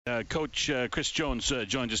Coach Chris Jones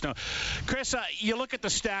joins us now. Chris, you look at the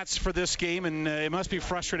stats for this game, and it must be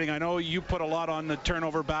frustrating. I know you put a lot on the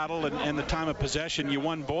turnover battle and the time of possession. You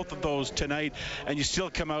won both of those tonight, and you still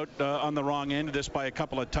come out on the wrong end of this by a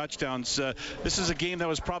couple of touchdowns. This is a game that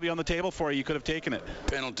was probably on the table for you. You could have taken it.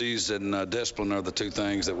 Penalties and discipline are the two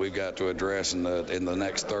things that we've got to address in the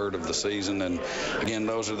next third of the season. And again,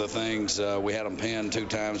 those are the things. We had them pinned 2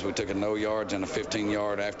 times. We took a no yards and a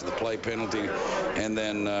 15-yard after the play penalty, and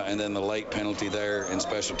then the late penalty there in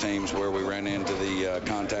special teams where we ran into the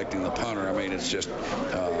contacting the punter. I mean, it's just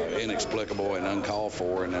inexplicable and uncalled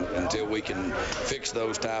for. And until we can fix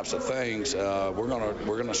those types of things, we're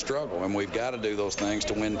gonna struggle. And we've got to do those things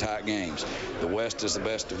to win tight games. The West is the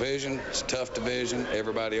best division. It's a tough division.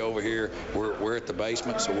 Everybody over here, we're at the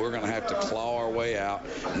basement, so we're going to have to claw our way out.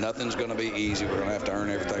 Nothing's going to be easy. We're going to have to earn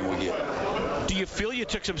everything we get. Do you feel you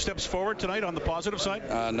took some steps forward tonight on the positive side?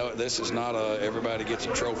 No, this is not everybody gets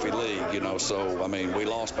a trophy league, so I mean, we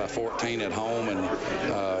lost by 14 at home,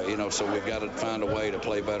 and so we've got to find a way to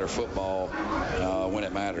play better football when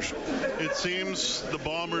it matters. It seems the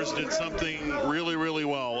Bombers did something really, really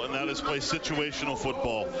well, and that is play situational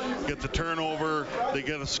football. Get the turnover, they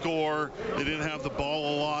get a score. They didn't have the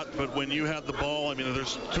ball a lot, but when you had the ball, I mean,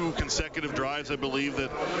 there's 2 consecutive drives, I believe,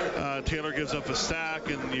 that Taylor gives up a sack,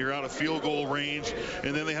 and you're out of field goal range,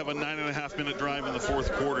 and then they have a 9.5-minute drive in the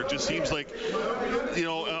fourth quarter. It just seems like,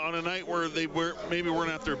 on a night where they maybe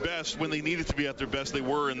weren't at their best, when they needed to be at their best, they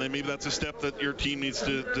were, and then maybe that's a step that your team needs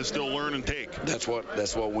to still learn and take. That's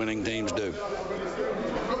what winning teams do.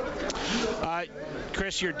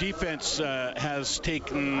 Chris, your defense has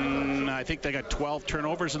taken, I think they got 12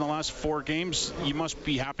 turnovers in the last 4 games. You must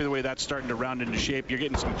be happy the way that's starting to round into shape. You're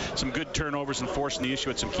getting some good turnovers and forcing the issue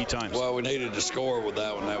at some key times. Well, we needed to score with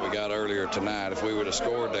that one that we got earlier tonight. If we would have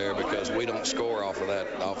scored there, because we don't score off of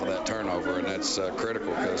that turnover, and that's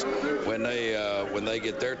critical, because when they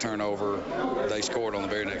get their turnover, they scored on the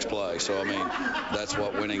very next play. So I mean, that's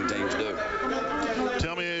what winning teams do.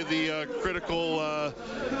 Tell me the critical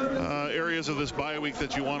areas of this bye week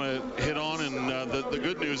that you want to hit on, and the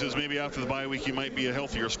good news is maybe after the bye week you might be a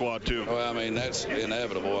healthier squad too. Well, I mean, that's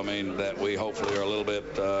inevitable. I mean, that we hopefully are a little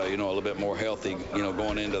bit more healthy,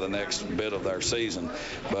 going into the next bit of their season.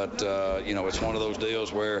 But it's one of those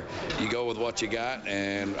deals where you go with what you got,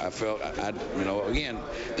 and I felt, again,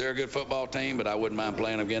 they're a good football team, but I wouldn't mind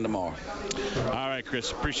playing them again tomorrow. All right,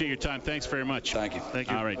 Chris, appreciate your time. Thanks very much. Thank you.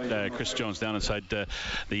 All right, Chris Jones down inside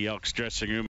the Elks dressing room.